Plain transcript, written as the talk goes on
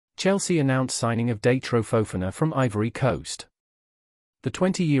Chelsea announced signing of Datro Fofana from Ivory Coast. The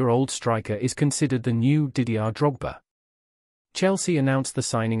 20-year-old striker is considered the new Didier Drogba. Chelsea announced the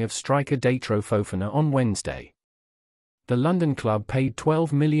signing of striker Datro Fofana on Wednesday. The London club paid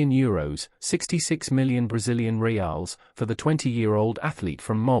 €12 million, 66 million Brazilian reals, for the 20-year-old athlete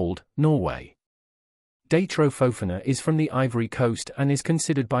from Molde, Norway. Datro Fofana is from the Ivory Coast and is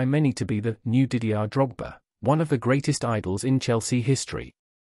considered by many to be the new Didier Drogba, one of the greatest idols in Chelsea history.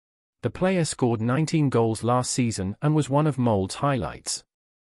 The player scored 19 goals last season and was one of Molde's highlights.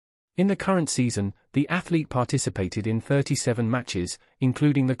 In the current season, the athlete participated in 37 matches,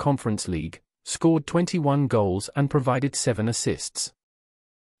 including the Conference League, scored 21 goals and provided 7 assists.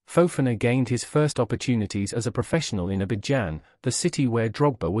 Fofana gained his first opportunities as a professional in Abidjan, the city where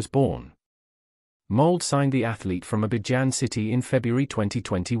Drogba was born. Molde signed the athlete from Abidjan City in February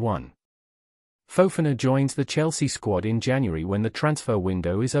 2021. Fofana joins the Chelsea squad in January when the transfer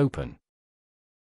window is open.